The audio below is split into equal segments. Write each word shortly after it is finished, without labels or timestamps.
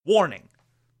Warning: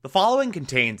 the following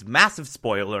contains massive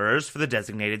spoilers for the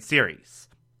designated series.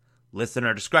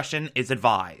 Listener discretion is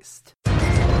advised.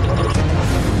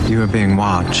 You are being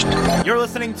watched. You're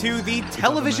listening to the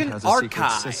Television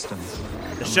Archive,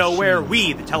 the show where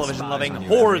we, the television-loving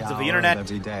hordes of the internet,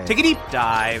 take a deep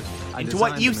dive into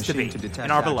what used to be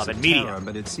in our beloved media.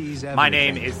 My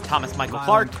name is Thomas Michael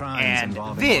Clark, and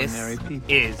this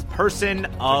is Person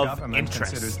of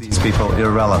Interest. These people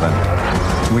irrelevant.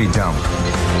 We don't.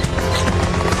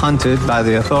 Hunted by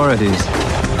the authorities.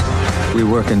 We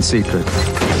work in secret.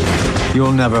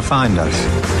 You'll never find us.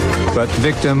 But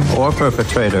victim or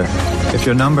perpetrator, if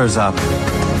your number's up,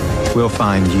 we'll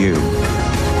find you.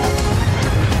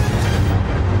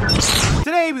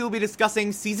 Today we will be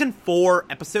discussing Season 4,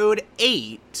 Episode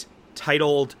 8,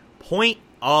 titled Point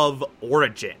of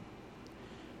Origin.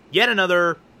 Yet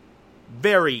another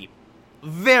very,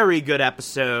 very good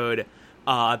episode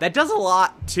that does a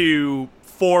lot to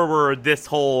forward this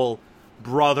whole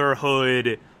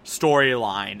Brotherhood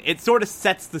storyline. It sort of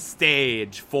sets the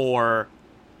stage for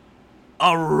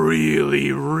a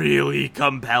really, really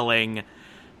compelling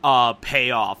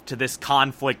payoff to this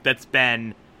conflict that's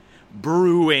been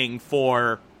brewing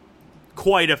for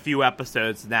quite a few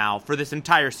episodes now, for this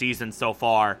entire season so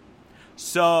far.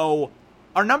 So,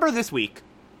 our number this week,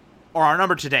 or our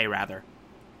number today, rather.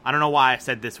 I don't know why I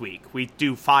said this week. We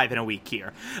do 5 in a week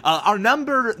here. Our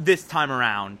number this time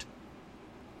around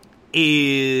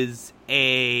is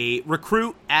a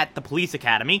recruit at the police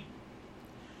academy.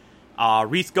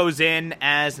 Reese goes in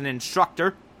as an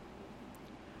instructor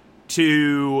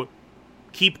to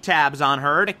keep tabs on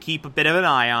her, to keep a bit of an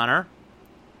eye on her.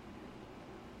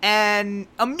 And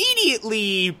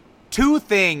immediately, 2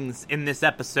 things in this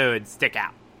episode stick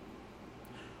out.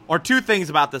 Or 2 things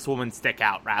about this woman stick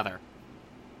out, rather.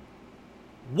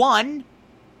 One,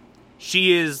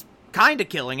 she is kind of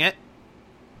killing it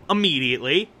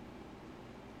immediately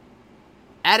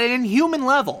at an inhuman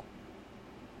level.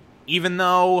 Even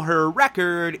though her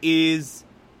record is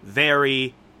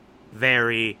very,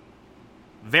 very,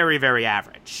 very, very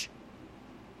average.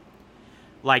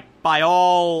 Like, by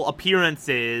all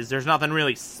appearances, there's nothing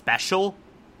really special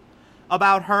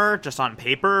about her, just on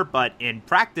paper, but in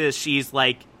practice, she's,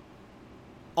 like,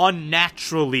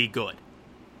 unnaturally good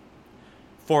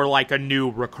for, like, a new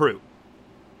recruit.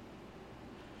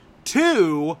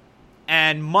 2,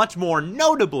 and much more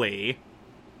notably,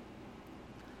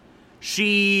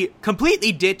 she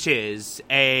completely ditches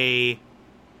a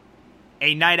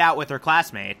night out with her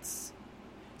classmates,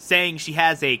 saying she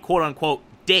has a quote-unquote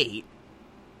date,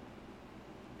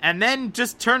 and then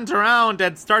just turns around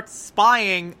and starts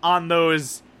spying on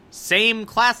those same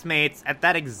classmates at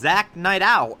that exact night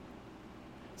out.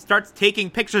 Starts taking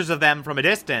pictures of them from a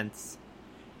distance.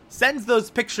 Sends those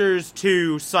pictures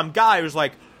to some guy who's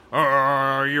like,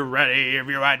 "Are you ready? Have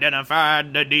you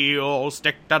identified the deal?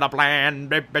 Stick to the plan.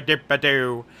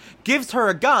 Dip-a-dip-a-doo." Gives her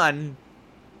a gun,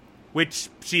 which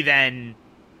she then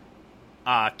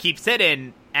keeps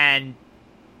hidden and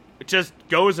just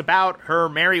goes about her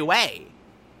merry way.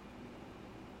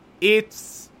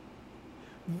 It's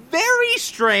very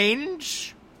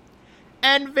strange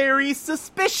and very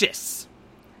suspicious,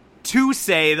 to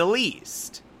say the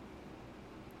least.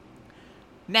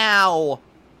 Now,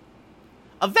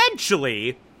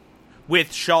 eventually,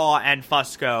 with Shaw and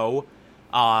Fusco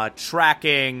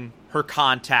tracking her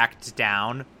contacts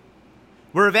down,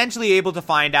 we're eventually able to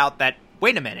find out that,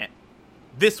 wait a minute,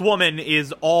 this woman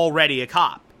is already a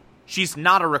cop. She's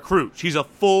not a recruit. She's a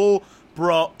full-blown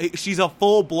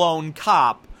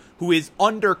cop who is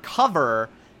undercover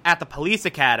at the police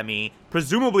academy,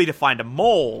 presumably to find a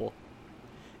mole,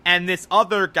 and this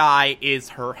other guy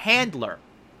is her handler.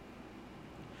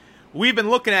 We've been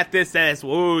looking at this as,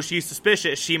 whoa, she's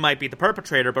suspicious, she might be the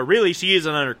perpetrator, but really she is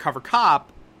an undercover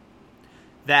cop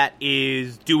that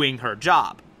is doing her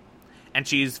job. And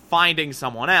she's finding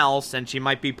someone else, and she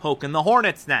might be poking the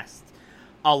hornet's nest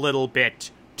a little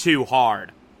bit too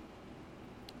hard.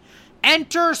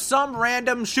 Enter some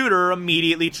random shooter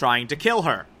immediately trying to kill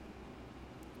her.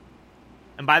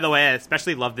 And by the way, I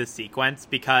especially love this sequence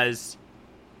because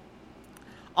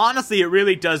honestly, it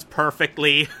really does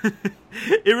perfectly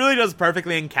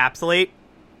encapsulate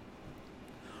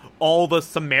all the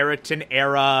Samaritan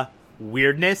era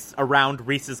weirdness around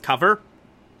Reese's cover.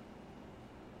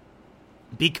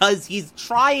 Because he's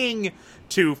trying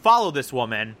to follow this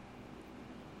woman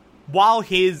while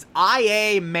his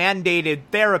IA-mandated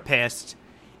therapist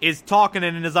is talking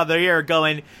in his other ear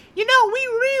going, "You know, we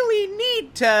really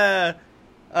need to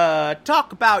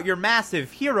talk about your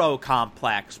massive hero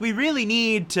complex. We really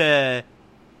need to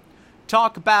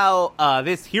talk about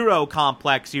this hero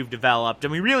complex you've developed,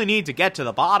 and we really need to get to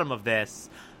the bottom of this.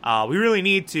 We really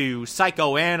need to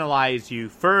psychoanalyze you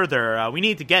further. We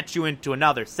need to get you into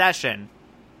another session.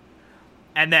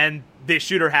 And then this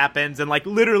shooter happens, and, like,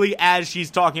 literally as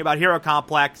she's talking about hero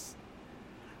complex,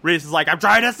 Reese is like, I'm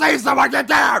trying to save someone, get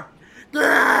down!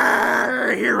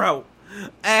 Hero!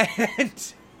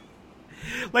 And,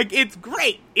 like, it's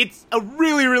great. It's a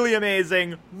really, really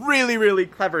amazing, really, really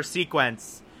clever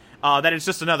sequence. That is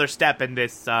just another step in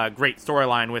this great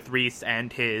storyline with Reese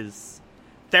and his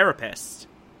therapist.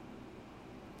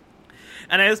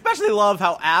 And I especially love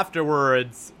how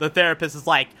afterwards the therapist is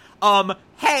like,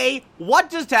 hey, what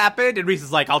just happened? And Reese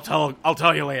is like, I'll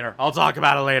tell you later. I'll talk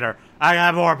about it later. I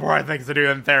have more important things to do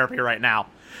in therapy right now.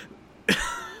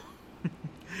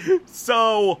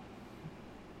 So,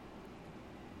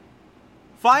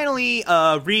 finally,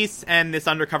 Reese and this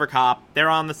undercover cop, they're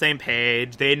on the same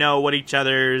page. They know what each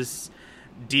other's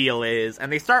deal is,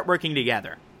 and they start working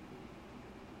together.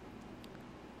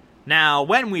 Now,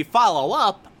 when we follow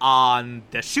up on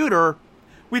the shooter,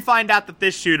 we find out that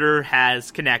this shooter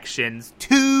has connections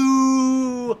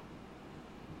to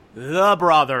the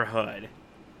Brotherhood.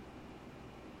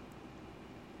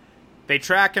 They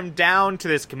track him down to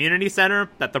this community center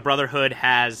that the Brotherhood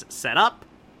has set up.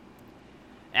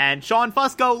 And Sean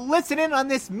Fusco listen in on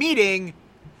this meeting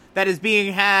that is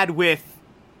being had with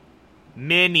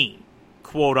Minnie,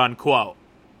 quote-unquote.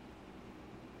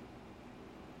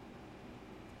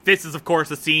 This is, of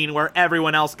course, a scene where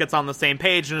everyone else gets on the same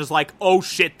page and is like, oh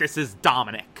shit, this is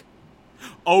Dominic.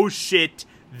 Oh shit,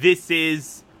 this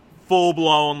is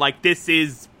full-blown, like, this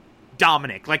is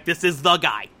Dominic. Like, this is the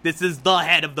guy. This is the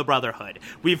head of the Brotherhood.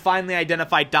 We've finally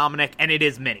identified Dominic, and it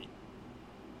is Minnie.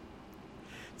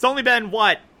 It's only been,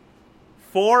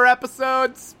 4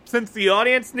 episodes since the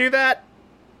audience knew that?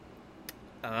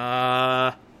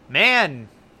 Man.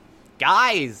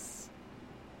 Guys.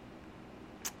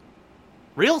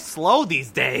 Real slow these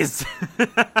days.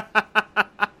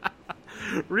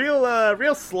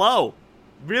 Real slow.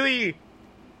 Really,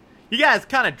 you guys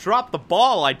kind of dropped the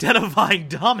ball identifying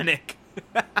Dominic.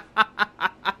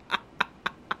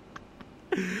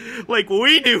 Like,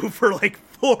 we knew for,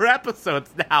 4 episodes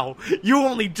now. You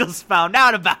only just found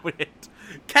out about it.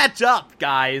 Catch up,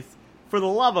 guys. For the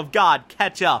love of God,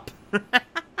 catch up.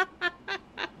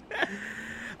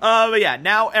 But yeah,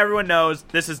 now everyone knows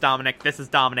this is Dominic, this is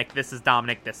Dominic, this is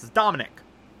Dominic, this is Dominic.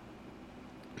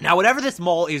 Now, whatever this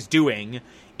mole is doing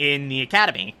in the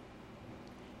academy,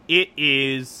 it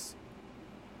is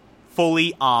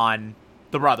fully on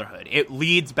the Brotherhood. It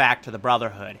leads back to the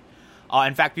Brotherhood.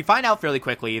 In fact, we find out fairly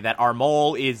quickly that our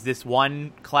mole is this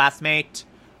one classmate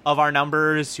of our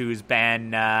numbers who's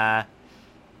been, not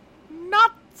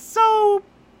so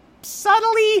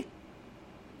subtly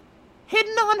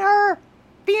hidden on her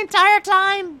the entire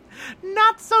time.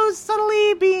 Not so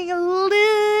subtly being a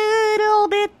little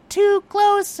bit too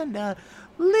close and a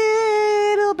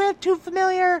little bit too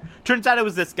familiar. Turns out it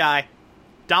was this guy.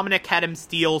 Dominic had him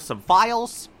steal some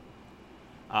files,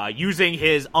 using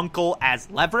his uncle as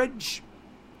leverage.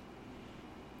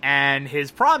 And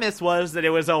his promise was that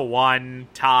it was a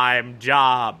one-time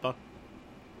job.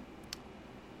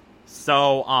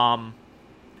 So,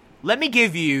 let me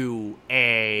give you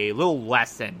a little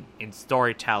lesson in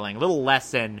storytelling, a little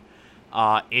lesson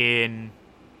in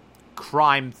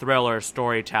crime thriller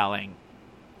storytelling.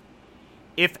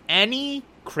 If any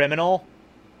criminal,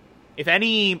 if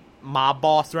any mob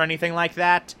boss or anything like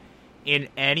that, in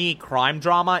any crime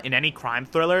drama, in any crime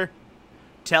thriller,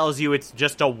 tells you it's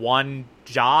just one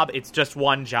job, it's just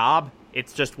one job,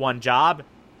 it's just one job,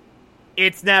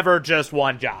 it's never just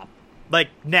one job. Like,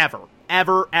 never.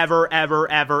 Ever, ever,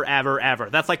 ever, ever, ever, ever.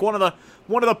 That's like one of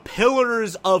the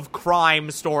pillars of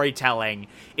crime storytelling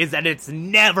is that it's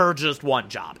never just one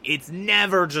job. It's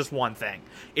never just one thing.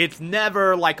 It's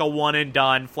never like a one and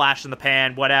done, flash in the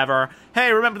pan, whatever.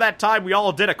 Hey, remember that time we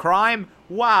all did a crime?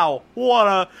 Wow, what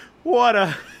a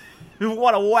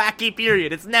wacky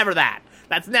period. It's never that.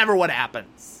 That's never what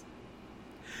happens.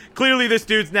 Clearly this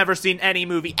dude's never seen any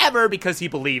movie ever because he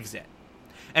believes it.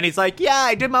 And he's like, yeah,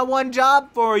 I did my one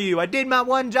job for you. I did my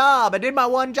one job.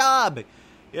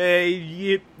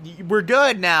 We're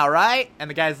good now, right? And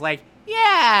the guy's like,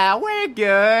 yeah, we're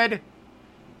good.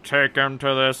 Take him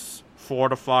to this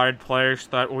fortified place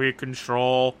that we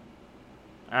control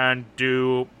and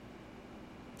do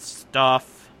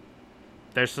stuff.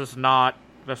 This is not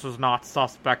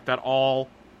suspect at all.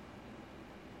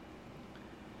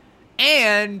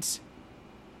 And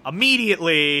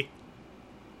immediately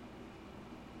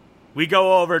we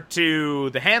go over to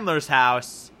the handler's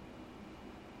house,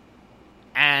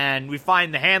 and we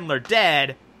find the handler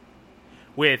dead,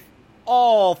 with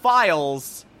all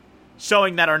files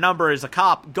showing that our number is a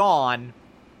cop gone,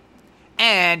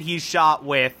 and he's shot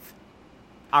with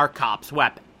our cop's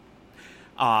weapon.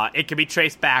 It can be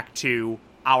traced back to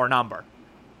our number.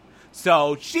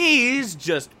 So she's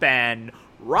just been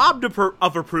robbed of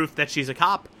her proof that she's a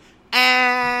cop,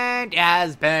 and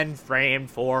has been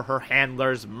framed for her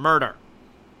handler's murder.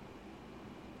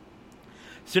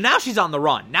 So now she's on the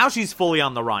run. Now she's fully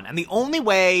on the run. And the only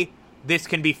way this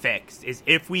can be fixed is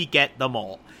if we get the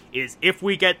mole. And if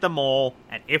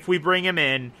we bring him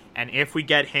in, and if we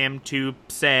get him to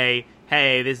say,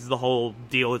 hey, this is the whole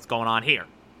deal that's going on here.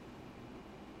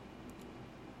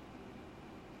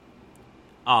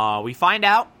 We find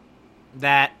out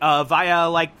that,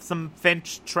 via, some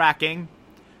Finch tracking,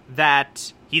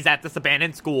 that he's at this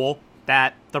abandoned school,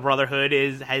 that the Brotherhood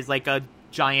has a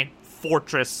giant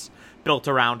fortress built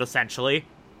around, essentially.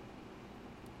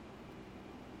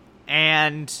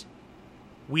 And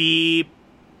we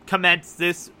commence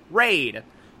this raid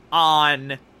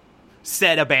on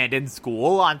said abandoned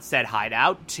school, on said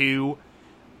hideout, to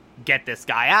get this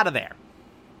guy out of there.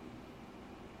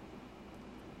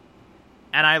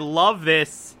 And I love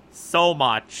this so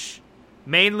much,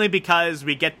 mainly because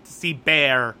we get to see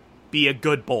Bear be a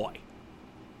good boy.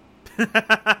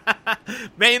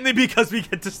 Mainly because we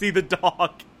get to see the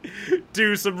dog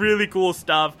do some really cool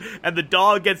stuff, and the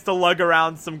dog gets to lug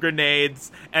around some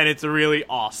grenades, and it's really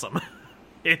awesome.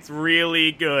 It's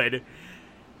really good.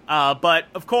 But,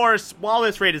 of course, while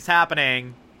this raid is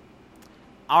happening,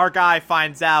 our guy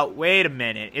finds out, wait a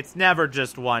minute, it's never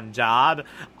just one job.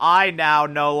 I now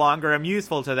no longer am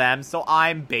useful to them, so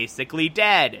I'm basically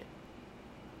dead.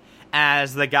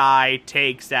 As the guy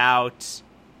takes out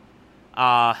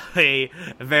a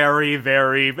very,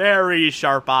 very, very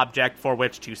sharp object for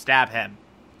which to stab him.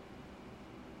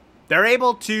 They're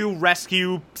able to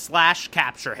rescue /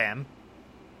 capture him.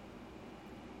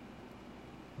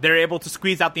 They're able to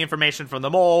squeeze out the information from the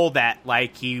mole that,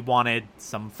 he wanted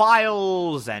some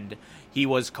files, and he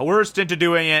was coerced into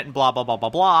doing it, and blah, blah, blah, blah,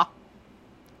 blah.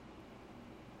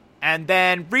 And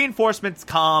then reinforcements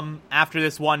come after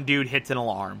this one dude hits an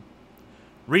alarm.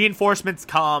 Reinforcements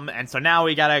come, and so now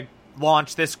we gotta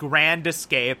launch this grand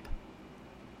escape.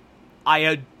 I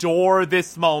adore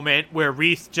this moment where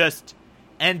Reese just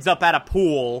ends up at a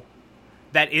pool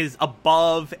that is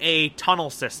above a tunnel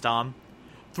system,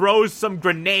 throws some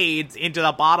grenades into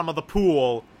the bottom of the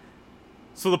pool,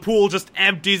 so the pool just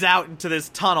empties out into this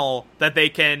tunnel that they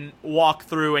can walk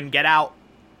through and get out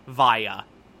via.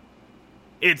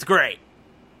 It's great.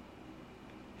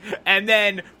 And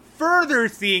then, further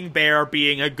seeing Bear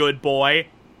being a good boy,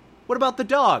 what about the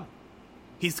dog?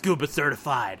 He's scuba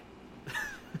certified.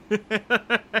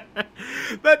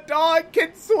 The dog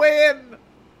can swim!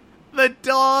 The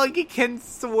dog can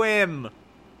swim!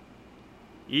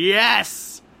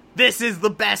 Yes! This is the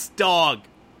best dog!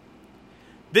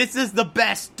 This is the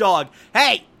best dog!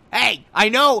 Hey! I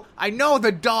know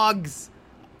the dogs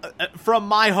from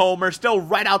my home are still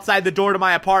right outside the door to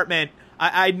my apartment.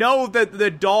 I know that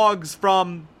the dogs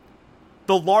from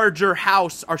the larger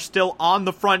house are still on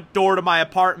the front door to my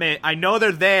apartment. I know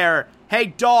they're there. Hey,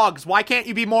 dogs, why can't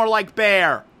you be more like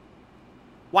Bear?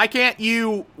 Why can't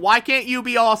you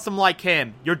be awesome like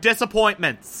him? You're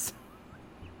disappointments.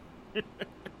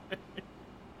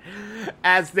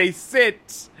 As they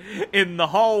sit in the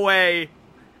hallway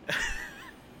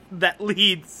that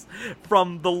leads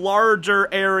from the larger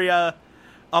area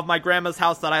of my grandma's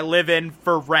house that I live in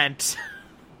for rent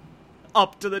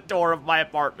up to the door of my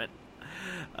apartment.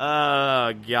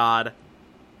 Oh, God.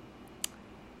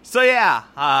 So, yeah,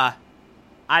 I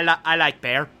like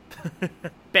Bear.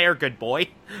 Bear, good boy.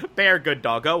 Bear, good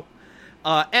doggo.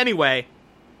 Anyway.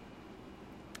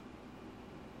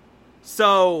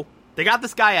 So, they got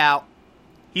this guy out.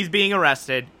 He's being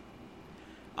arrested.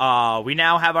 We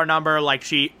now have our number,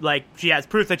 she has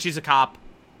proof that she's a cop.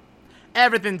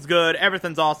 Everything's good,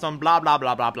 everything's awesome, blah, blah,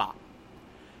 blah, blah, blah.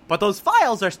 But those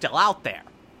files are still out there.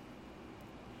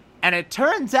 And it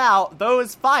turns out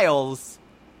those files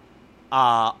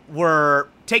were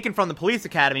taken from the police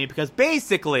academy because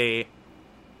basically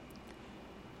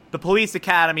the police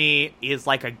academy is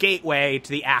like a gateway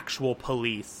to the actual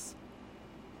police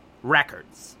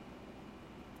records.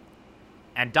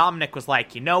 And Dominic was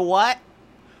like, you know what?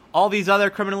 All these other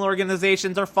criminal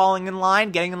organizations are falling in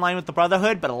line, getting in line with the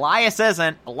Brotherhood, but Elias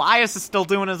isn't. Elias is still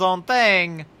doing his own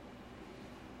thing.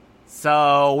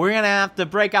 So we're going to have to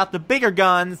break out the bigger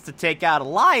guns to take out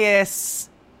Elias.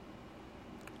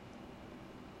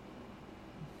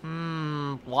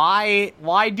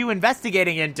 Why do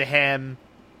investigating into him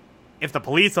if the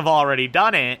police have already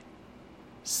done it?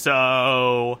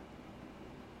 So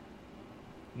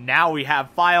now we have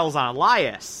files on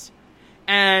Elias.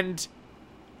 And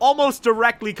almost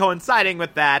directly coinciding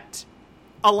with that,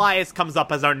 Elias comes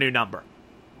up as our new number.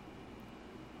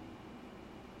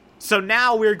 So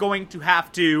now we're going to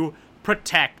have to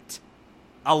protect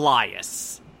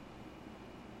Elias.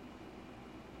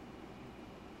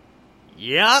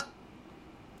 Yep.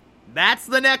 That's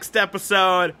the next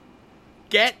episode.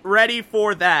 Get ready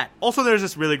for that. Also, there's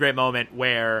this really great moment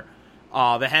where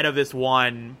the head of this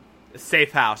one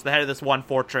safe house, the head of this one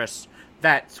fortress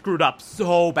that screwed up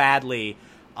so badly,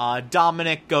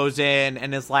 Dominic goes in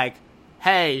and is like,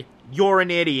 hey, you're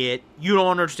an idiot. You don't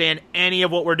understand any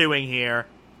of what we're doing here.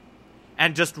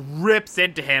 And just rips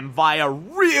into him via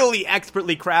really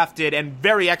expertly crafted and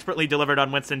very expertly delivered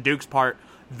on Winston Duke's part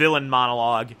villain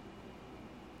monologue.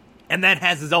 And then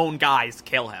has his own guys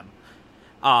kill him.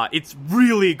 It's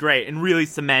really great and really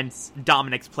cements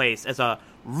Dominic's place as a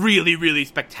really, really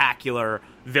spectacular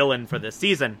villain for this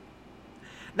season.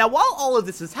 Now, while all of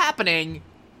this is happening,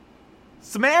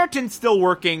 Samaritan's still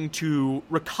working to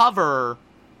recover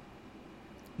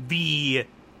the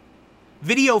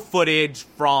video footage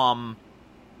from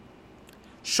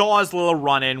Shaw's little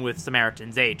run-in with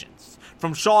Samaritan's agents.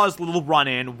 From Shaw's little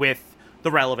run-in with the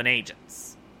relevant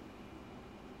agents.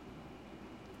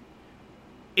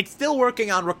 It's still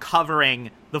working on recovering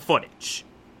the footage.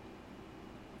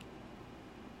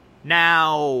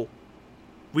 Now,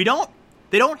 they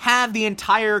don't have the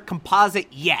entire composite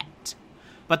yet,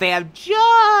 but they have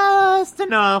just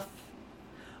enough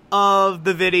of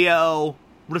the video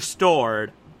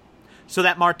restored so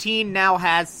that Martine now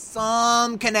has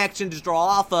some connection to draw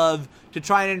off of to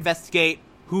try and investigate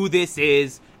who this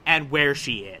is and where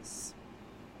she is.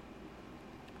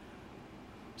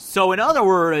 So in other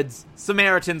words,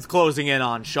 Samaritan's closing in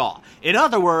on Shaw. In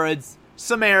other words,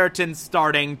 Samaritan's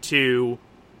starting to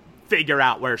figure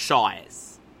out where Shaw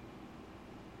is.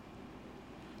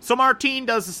 So Martine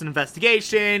does this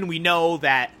investigation. We know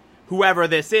that whoever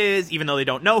this is, even though they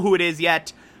don't know who it is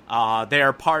yet,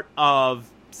 they're part of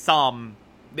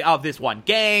this one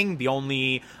gang,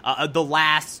 the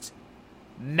last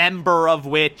member of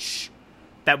which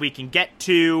that we can get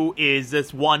to is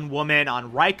this one woman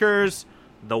on Rikers,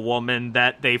 the woman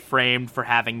that they framed for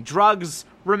having drugs,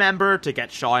 remember, to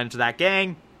get Shaw into that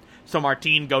gang. So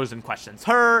Martine goes and questions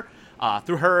her.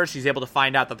 Through her, she's able to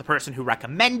find out that the person who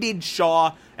recommended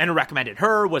Shaw and who recommended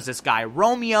her was this guy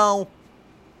Romeo.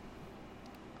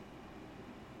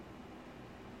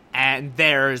 And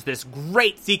there's this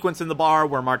great sequence in the bar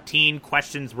where Martine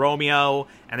questions Romeo,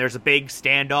 and there's a big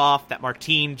standoff that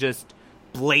Martine just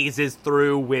blazes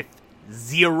through with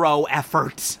zero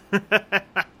effort.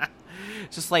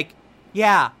 Just like,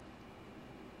 yeah,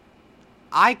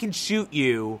 I can shoot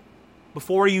you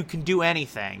before you can do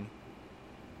anything.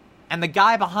 And the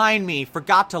guy behind me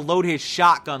forgot to load his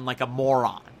shotgun like a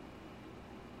moron.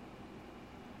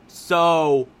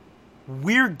 So,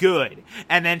 we're good.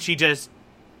 And then she just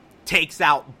takes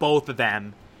out both of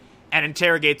them and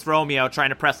interrogates Romeo,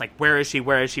 trying to press, like, where is she,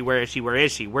 where is she, where is she, where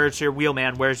is she? Where's your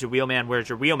wheelman, where's your wheelman, where's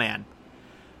your wheelman?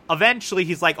 Eventually,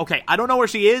 he's like, okay, I don't know where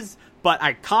she is, but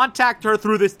I contact her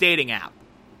through this dating app.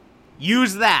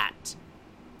 Use that.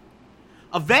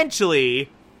 Eventually,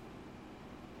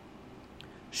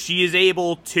 she is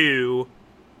able to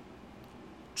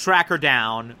track her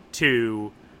down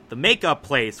to the makeup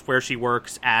place where she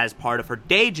works as part of her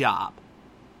day job.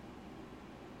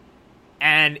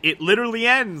 And it literally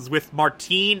ends with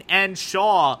Martine and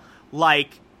Shaw,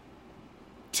 like,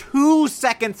 2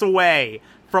 seconds away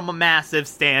from a massive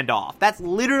standoff. That's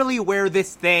literally where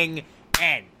this thing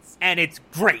ends. And it's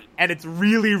great. And it's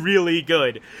really, really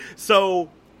good. So,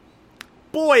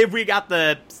 boy, have we got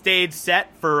the stage set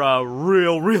for a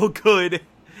real good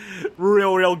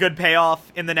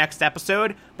payoff in the next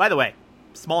episode. By the way,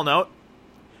 small note.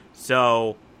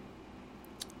 So,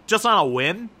 just on a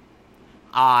whim,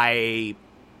 I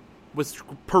was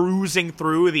perusing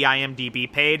through the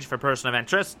IMDb page for Person of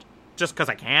Interest, just because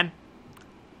I can.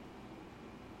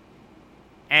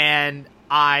 And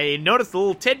I noticed a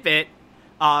little tidbit.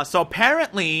 So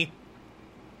apparently,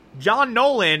 John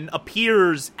Nolan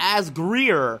appears as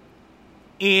Greer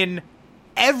in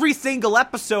every single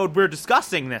episode we're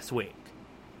discussing this week.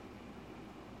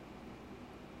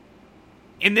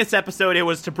 In this episode, it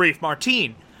was to brief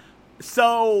Martine.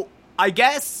 So, I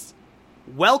guess,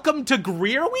 welcome to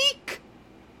Greer Week?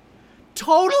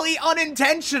 Totally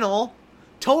unintentional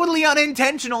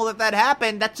that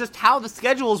happened. That's just how the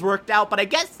schedules worked out. But I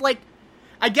guess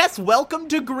welcome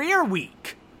to Greer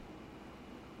Week.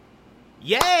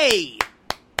 Yay!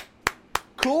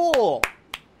 Cool.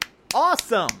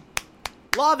 Awesome.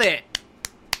 Love it.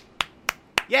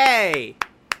 Yay.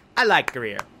 I like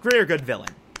Greer. Greer, good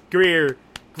villain. Greer,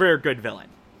 good villain.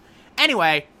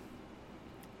 Anyway,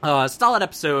 solid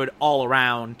episode all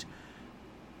around.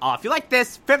 If you like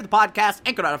this, favorite the podcast,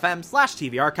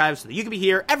 anchor.fm/TV archives, so that you can be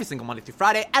here every single Monday through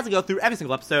Friday as I go through every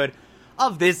single episode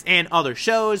of this and other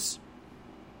shows.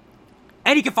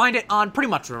 And you can find it on pretty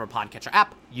much whatever podcatcher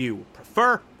app you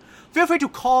prefer. Feel free to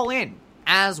call in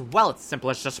as well. It's simple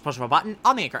as just a push of a button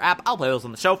on the Anchor app. I'll play those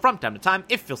on the show from time to time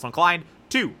if you feel so inclined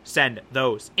to send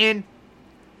those in.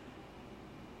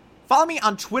 Follow me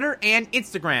on Twitter and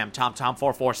Instagram,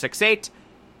 TomTom4468,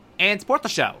 and support the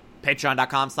show.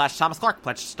 Patreon.com/Thomas Clark.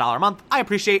 Pledge $1 a month. I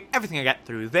appreciate everything I get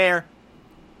through there.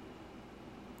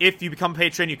 If you become a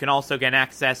patron, you can also get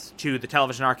access to the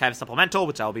Television Archive Supplemental,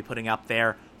 which I will be putting up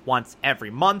there once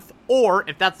every month. Or,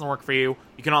 if that doesn't work for you,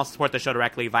 you can also support the show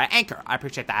directly via Anchor. I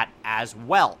appreciate that as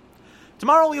well.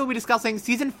 Tomorrow we will be discussing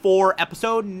Season 4,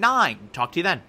 Episode 9. Talk to you then.